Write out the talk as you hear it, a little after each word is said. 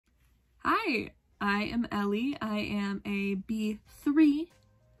Hi, I am Ellie. I am a B3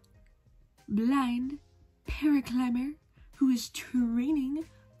 blind paraclimber who is training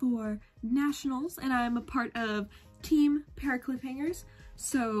for nationals, and I'm a part of Team ParaCliffHangers.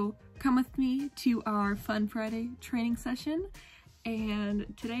 So come with me to our Fun Friday training session. And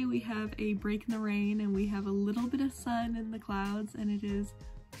today we have a break in the rain and we have a little bit of sun in the clouds, and it is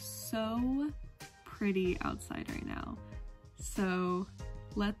so pretty outside right now. So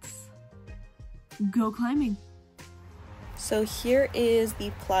let's go climbing. So here is the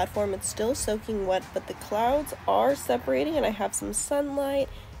platform. It's still soaking wet, but the clouds are separating and I have some sunlight.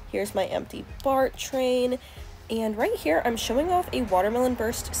 Here's my empty BART train. And right here, I'm showing off a Watermelon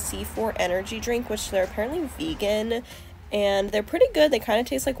Burst C4 energy drink, which they're apparently vegan. And they're pretty good. They kind of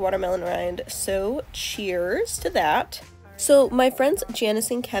taste like watermelon rind. So cheers to that. So my friends Janice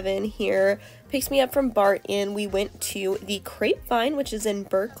and Kevin here picked me up from BART, and we went to the Grapevine, which is in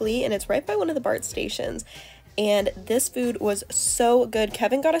Berkeley, and it's right by one of the BART stations. And this food was so good.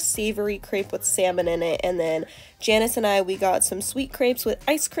 Kevin got a savory crepe with salmon in it, and then Janice and we got some sweet crepes with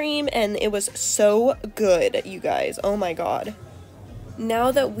ice cream, and it was so good, you guys. Oh my god.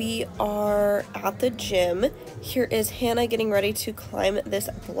 Now that we are at the gym, here is Hannah getting ready to climb this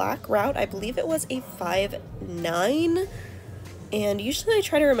black route. I believe it was a 5'9". And usually I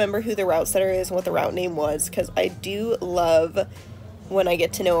try to remember who the route setter is and what the route name was, because I do love when I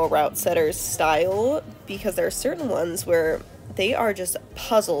get to know a route setter's style, because there are certain ones where they are just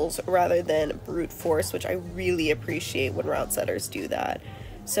puzzles rather than brute force, which I really appreciate when route setters do that.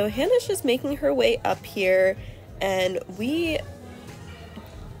 So Hannah's just making her way up here, and we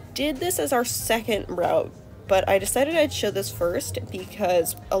did this as our second route, but I decided I'd show this first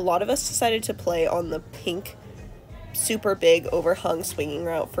because a lot of us decided to play on the pink super big overhung swinging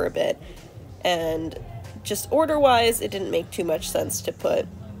route for a bit, and just order wise it didn't make too much sense to put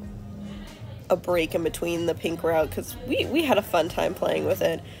a break in between the pink route because we had a fun time playing with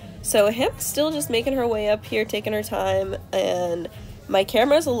it. So Hannah's still just making her way up here, taking her time, and my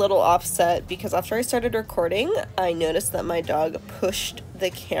camera's a little offset because after I started recording I noticed that my dog pushed the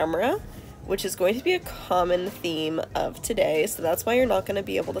camera, which is going to be a common theme of today, so that's why you're not going to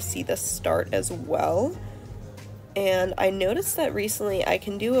be able to see this start as well. And I noticed that recently I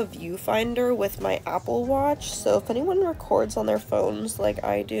can do a viewfinder with my Apple Watch, so if anyone records on their phones like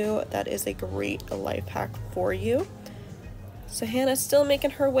I do, that is a great life hack for you. So Hannah's still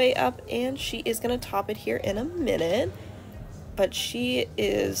making her way up, and she is going to top it here in a minute, but she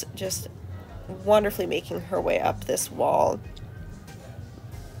is just wonderfully making her way up this wall.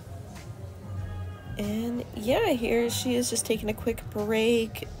 And yeah, here she is just taking a quick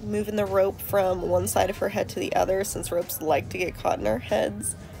break, moving the rope from one side of her head to the other, since ropes like to get caught in our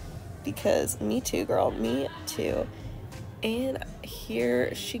heads. Because me too, girl, me too. And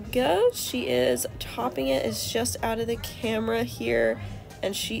here she goes. She is topping it. It's just out of the camera here,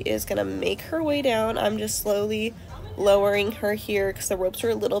 and she is gonna make her way down. I'm just slowly lowering her here because the ropes are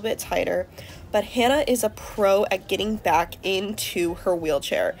a little bit tighter. But Hannah is a pro at getting back into her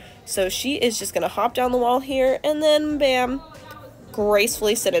wheelchair. So she is just going to hop down the wall here and then bam,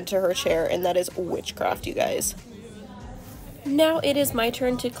 gracefully sit into her chair, and that is witchcraft, you guys. Now it is my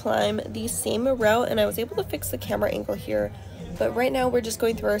turn to climb the same route, and I was able to fix the camera angle here. But right now we're just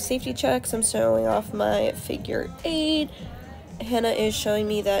going through our safety checks. I'm showing off my figure 8. Hannah is showing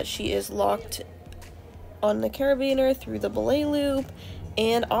me that she is locked on the carabiner through the belay loop,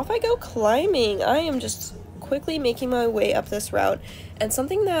 and off I go climbing. I am just quickly making my way up this route, and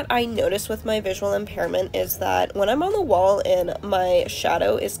something that I noticed with my visual impairment is that when I'm on the wall and my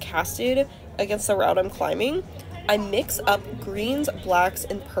shadow is casted against the route I'm climbing, I mix up greens, blacks,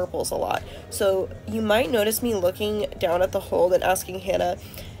 and purples a lot. So you might notice me looking down at the hold and asking Hannah,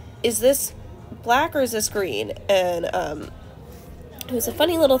 is this black or is this green? And it was a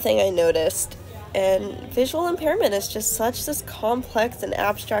funny little thing I noticed. And visual impairment is just such this complex and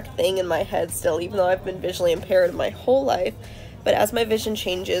abstract thing in my head still, even though I've been visually impaired my whole life. But as my vision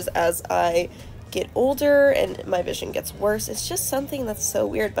changes, as I get older and my vision gets worse, it's just something that's so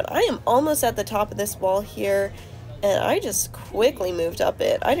weird. But I am almost at the top of this wall here, and I just quickly moved up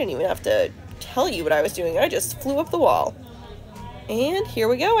it. I didn't even have to tell you what I was doing. I just flew up the wall. And here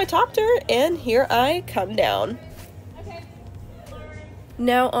we go. I topped her, and here I come down.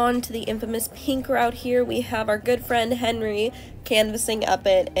 Now on to the infamous pink route here. We have our good friend Henry canvassing up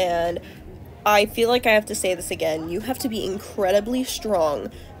it, and I feel like I have to say this again. You have to be incredibly strong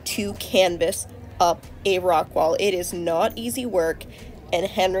to canvas up a rock wall. It is not easy work, and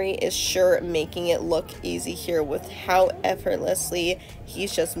Henry is sure making it look easy here with how effortlessly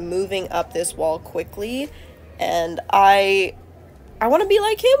he's just moving up this wall quickly. And I I want to be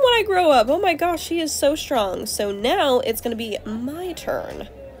like him when I grow up. Oh my gosh, he is so strong. So now it's going to be my turn.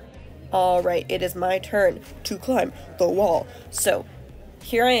 All right, it is my turn to climb the wall. So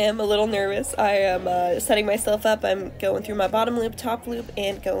here I am, a little nervous. I am setting myself up. I'm going through my bottom loop, top loop,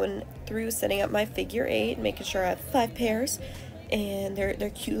 and going through setting up my figure 8, making sure I have 5 pairs. And they're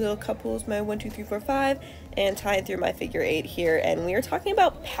cute little couples, my 1, 2, 3, 4, 5, and tying through my figure 8 here. And we are talking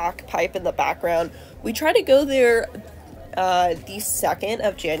about pack pipe in the background. We tried to go there the 2nd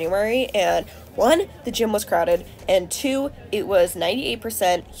of January, and 1, the gym was crowded, and 2, it was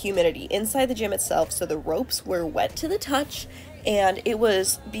 98% humidity inside the gym itself, so the ropes were wet to the touch, and it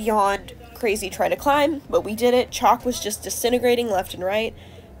was beyond crazy trying to climb, but we did it. Chalk was just disintegrating left and right,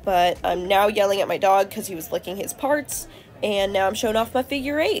 but I'm now yelling at my dog because he was licking his parts, and now I'm showing off my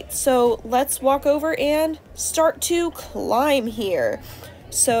figure 8. So let's walk over and start to climb here.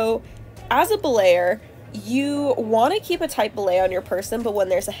 So as a belayer, you want to keep a tight belay on your person, but when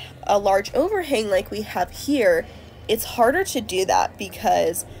there's a large overhang like we have here, it's harder to do that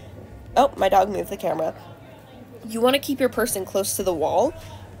because, oh, my dog moved the camera. You want to keep your person close to the wall,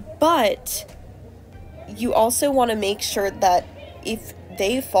 but you also want to make sure that if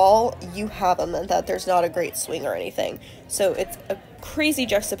they fall, you have them and that there's not a great swing or anything. So it's a crazy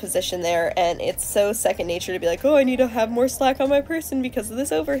juxtaposition there, and it's so second nature to be like, oh, I need to have more slack on my person because of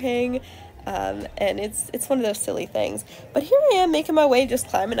this overhang. And it's one of those silly things. But here I am making my way, just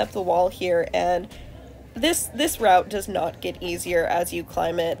climbing up the wall here, and this route does not get easier as you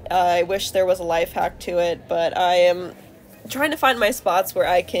climb it. I wish there was a life hack to it, but I am trying to find my spots where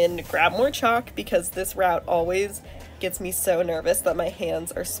I can grab more chalk because this route always gets me so nervous that my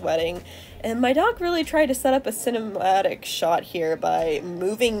hands are sweating. And my dog really tried to set up a cinematic shot here by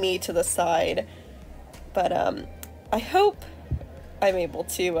moving me to the side. But I hope I'm able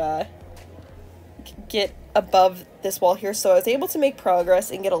to get above this wall here. So I was able to make progress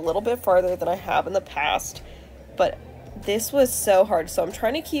and get a little bit farther than I have in the past, but this was so hard. So I'm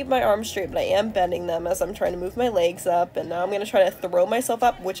trying to keep my arms straight, but I am bending them as I'm trying to move my legs up, and now I'm going to try to throw myself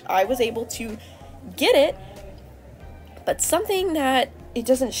up, which I was able to get it. But something that it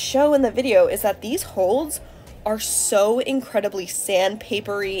doesn't show in the video is that these holds are so incredibly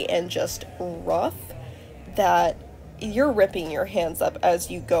sandpapery and just rough that you're ripping your hands up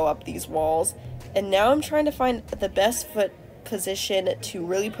as you go up these walls. And now I'm trying to find the best foot position to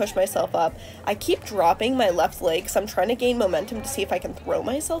really push myself up. I keep dropping my left leg, so I'm trying to gain momentum to see if I can throw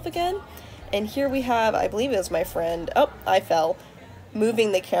myself again. And here we have, I believe it was my friend, oh, I fell,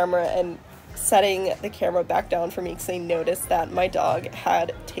 moving the camera and setting the camera back down for me because they noticed that my dog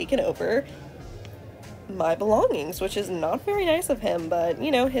had taken over my belongings, which is not very nice of him, but,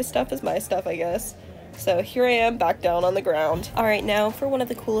 you know, his stuff is my stuff, I guess. So here I am back down on the ground. Alright, now for one of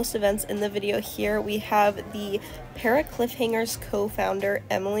the coolest events in the video here, we have the ParaCliffHangers co-founder,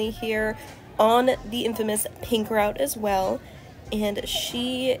 Emily, here on the infamous pink route as well. And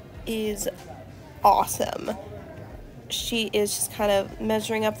she is awesome. She is just kind of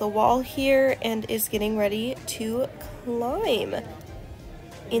measuring up the wall here and is getting ready to climb.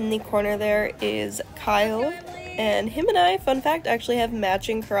 In the corner there is Kyle. And him and I, fun fact, actually have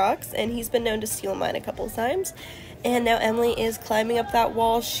matching Crocs, and he's been known to steal mine a couple times. And now Emily is climbing up that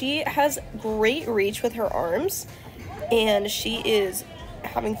wall. She has great reach with her arms, and she is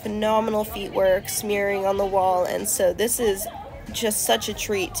having phenomenal feet work, smearing on the wall, and so this is just such a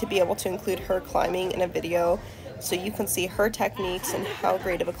treat to be able to include her climbing in a video so you can see her techniques and how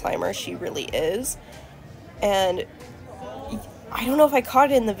great of a climber she really is. And I don't know if I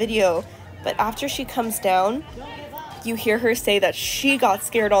caught it in the video, but after she comes down, you hear her say that she got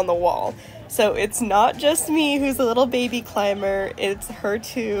scared on the wall. So it's not just me who's a little baby climber, it's her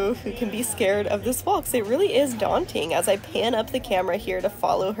too who can be scared of this wall, because it really is daunting as I pan up the camera here to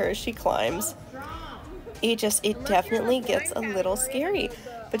follow her as she climbs. It definitely gets a little scary.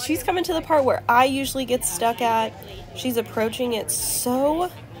 But she's coming to the part where I usually get stuck at. She's approaching it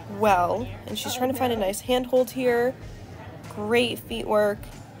so well, and she's trying to find a nice handhold here. Great feet work.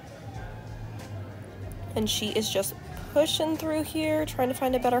 And she is just pushing through here, trying to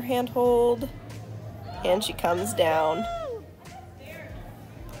find a better handhold. And she comes down.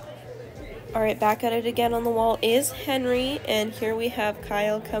 Alright, back at it again on the wall is Henry. And here we have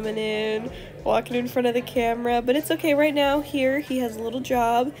Kyle coming in, walking in front of the camera. But it's okay right now. Here, he has a little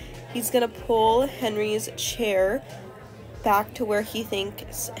job. He's going to pull Henry's chair back to where he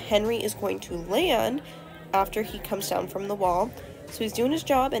thinks Henry is going to land after he comes down from the wall. So he's doing his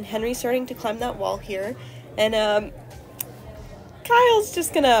job, and Henry's starting to climb that wall here. And Kyle's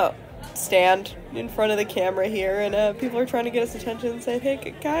just gonna stand in front of the camera here, and people are trying to get his attention and say,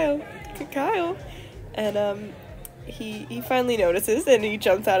 hey, Kyle. And he finally notices and he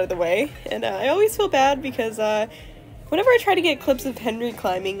jumps out of the way. And I always feel bad because whenever I try to get clips of Henry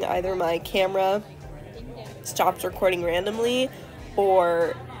climbing, either my camera stops recording randomly,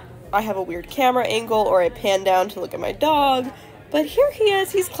 or I have a weird camera angle, or I pan down to look at my dog. But here he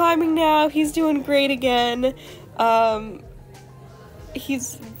is, he's climbing now, he's doing great again.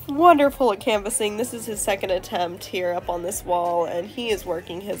 He's wonderful at canvassing. This is his second attempt here up on this wall, and he is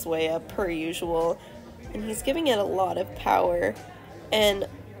working his way up per usual, and he's giving it a lot of power. And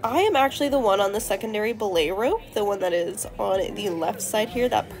I am actually the one on the secondary belay rope, the one that is on the left side here,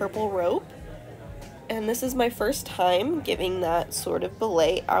 that purple rope. And this is my first time giving that sort of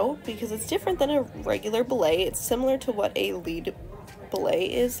belay out because it's different than a regular belay. It's similar to what a lead belay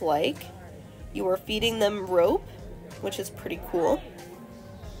is like. You are feeding them rope, which is pretty cool.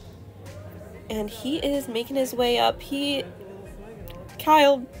 And he is making his way up.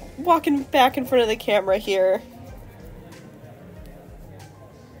 Kyle walking back in front of the camera here.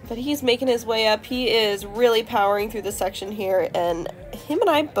 But he's making his way up. He is really powering through the section here, and him and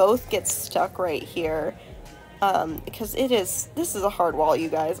I both get stuck right here. Because this is a hard wall, you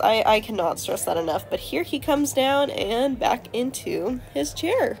guys. I cannot stress that enough. But here he comes down and back into his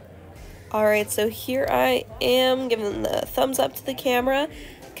chair. Alright, so here I am giving the thumbs up to the camera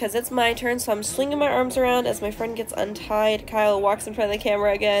because it's my turn, so I'm swinging my arms around as my friend gets untied. Kyle walks in front of the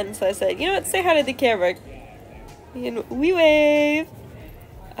camera again, so I said, you know what, say hi to the camera. And we wave.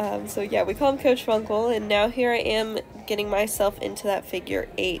 So yeah, we call him Coach Funkle, and now here I am getting myself into that figure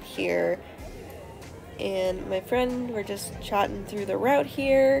 8 here. And my friend, we're just chatting through the route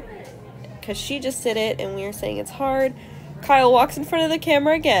here because she just did it and we were saying it's hard. Kyle walks in front of the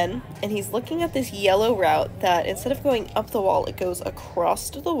camera again, and he's looking at this yellow route that instead of going up the wall, it goes across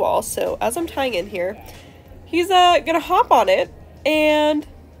to the wall. So as I'm tying in here, he's gonna hop on it and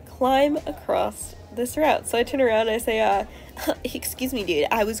climb across this route. So I turn around and I say, excuse me, dude,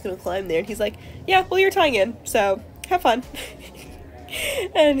 I was gonna climb there. And he's like, yeah, well, you're tying in, so have fun.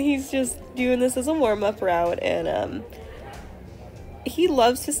 And he's just doing this as a warm-up route, and he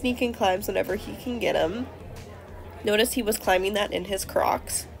loves to sneak and climbs whenever he can get them. Notice he was climbing that in his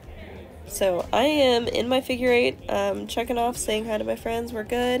Crocs. So I am in my figure 8, checking off, saying hi to my friends, we're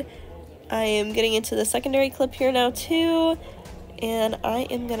good. I am getting into the secondary clip here now too, and I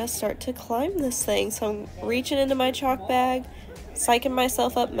am gonna start to climb this thing. So I'm reaching into my chalk bag, psyching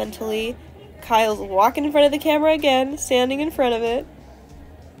myself up mentally. Kyle's walking in front of the camera again, standing in front of it.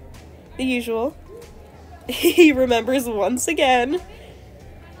 The usual. He remembers once again.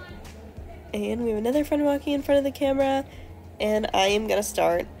 And we have another friend walking in front of the camera, and I am gonna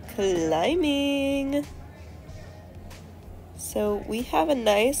start climbing. So we have a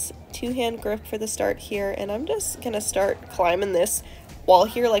nice two-hand grip for the start here, and I'm just gonna start climbing this wall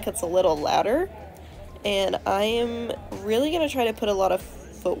here like it's a little ladder. And I am really gonna try to put a lot of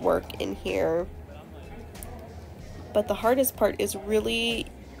footwork in here. But the hardest part is really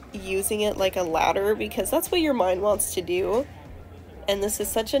using it like a ladder, because that's what your mind wants to do. And this is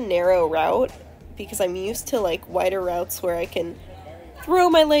such a narrow route because I'm used to like wider routes where I can throw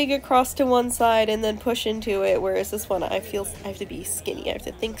my leg across to one side and then push into it, whereas this one I feel I have to be skinny. I have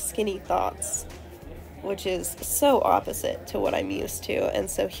to think skinny thoughts, which is so opposite to what I'm used to. And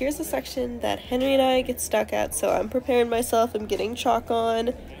so here's a section that Henry and I get stuck at, so I'm preparing myself. I'm getting chalk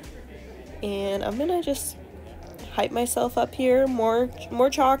on, and I'm gonna just hype myself up here. More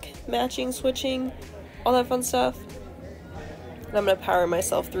chalk, matching, switching, all that fun stuff. And I'm going to power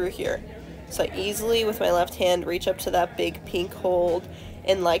myself through here. So I easily, with my left hand, reach up to that big pink hold.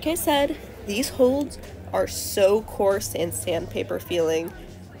 And like I said, these holds are so coarse and sandpaper feeling.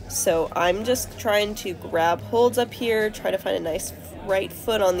 So I'm just trying to grab holds up here, try to find a nice right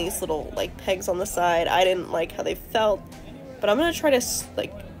foot on these little like pegs on the side. I didn't like how they felt, but I'm going to try to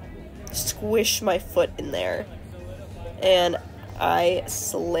like squish my foot in there. And I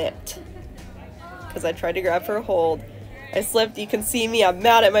slipped because I tried to grab for a hold. I slipped. You can see me. I'm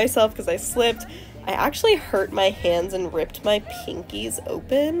mad at myself because I slipped. I actually hurt my hands and ripped my pinkies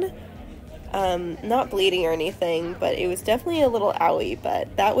open. Not bleeding or anything, but it was definitely a little owie,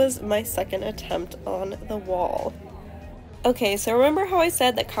 but that was my second attempt on the wall. Okay, so remember how I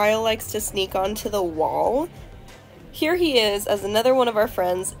said that Kyle likes to sneak onto the wall? Here he is, as another one of our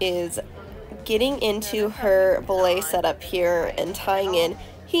friends is getting into her belay setup here and tying in.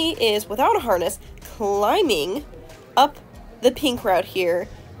 He is, without a harness, climbing up the pink route here,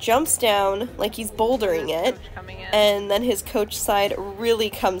 jumps down like he's bouldering it, and then his coach side really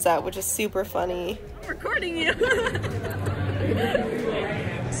comes out, which is super funny. I'm recording you!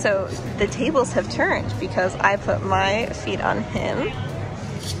 So the tables have turned because I put my feet on him,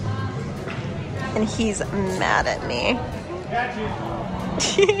 and he's mad at me.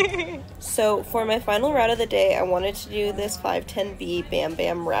 So for my final route of the day, I wanted to do this 510B Bam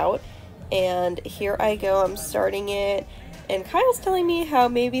Bam route, and here I go. I'm starting it, and Kyle's telling me how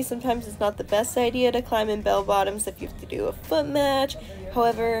maybe sometimes it's not the best idea to climb in bell bottoms if you have to do a foot match.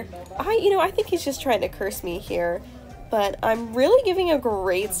 However, I think he's just trying to curse me here, but I'm really giving a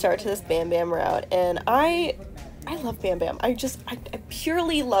great start to this Bam Bam route, and I love Bam Bam. I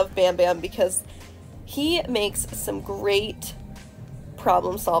purely love Bam Bam because he makes some great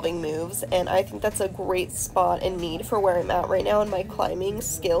problem-solving moves, and I think that's a great spot and need for where I'm at right now in my climbing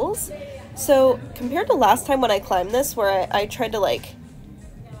skills. So compared to last time when I climbed this, where I tried to like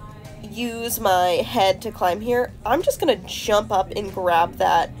use my head to climb here, I'm just gonna jump up and grab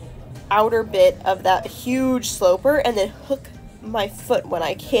that outer bit of that huge sloper and then hook my foot when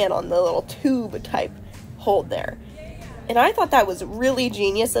I can on the little tube type hold there. And I thought that was really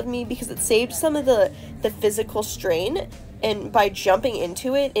genius of me because it saved some of the physical strain, and by jumping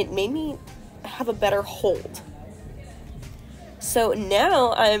into it, it made me have a better hold. So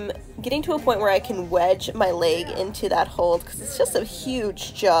now I'm getting to a point where I can wedge my leg into that hold because it's just a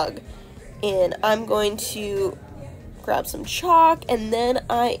huge jug. And I'm going to grab some chalk, and then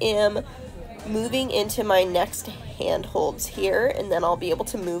I am moving into my next hand holds here, and then I'll be able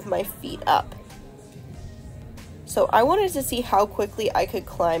to move my feet up. So I wanted to see how quickly I could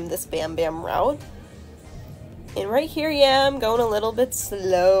climb this Bam Bam route. And right here, yeah, I'm going a little bit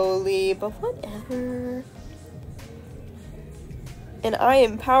slowly, but whatever. And I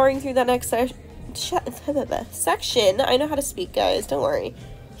am powering through that next section. I know how to speak, guys, don't worry.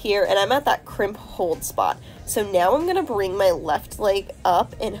 Here, and I'm at that crimp hold spot. So now I'm gonna bring my left leg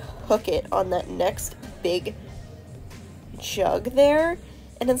up and hook it on that next big jug there.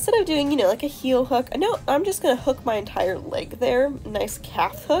 And instead of doing, like a heel hook, no, I'm just gonna hook my entire leg there. Nice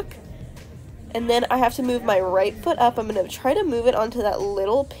calf hook. And then I have to move my right foot up. I'm going to try to move it onto that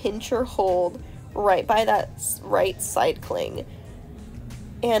little pincher hold right by that right side cling.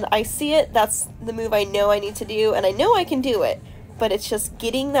 And I see it. That's the move I know I need to do, and I know I can do it. But it's just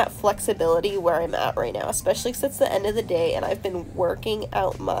getting that flexibility where I'm at right now, especially because it's the end of the day and I've been working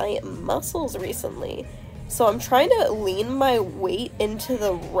out my muscles recently. So I'm trying to lean my weight into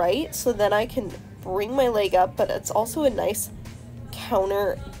the right so that I can bring my leg up, but it's also a nice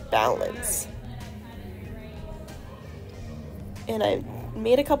counterbalance. And I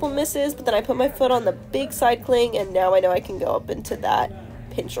made a couple misses, but then I put my foot on the big side cling, and now I know I can go up into that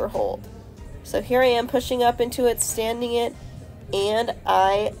pincher hold. So here I am pushing up into it, standing it, and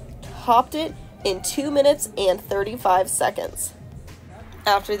I topped it in 2 minutes and 35 seconds.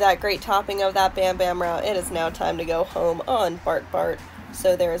 After that great topping of that Bam Bam route, it is now time to go home on Bart Bart.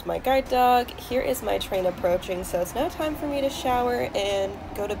 So there is my guide dog, here is my train approaching, so it's now time for me to shower and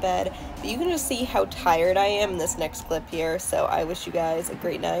go to bed. But you can just see how tired I am in this next clip here, so I wish you guys a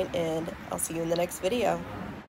great night, and I'll see you in the next video.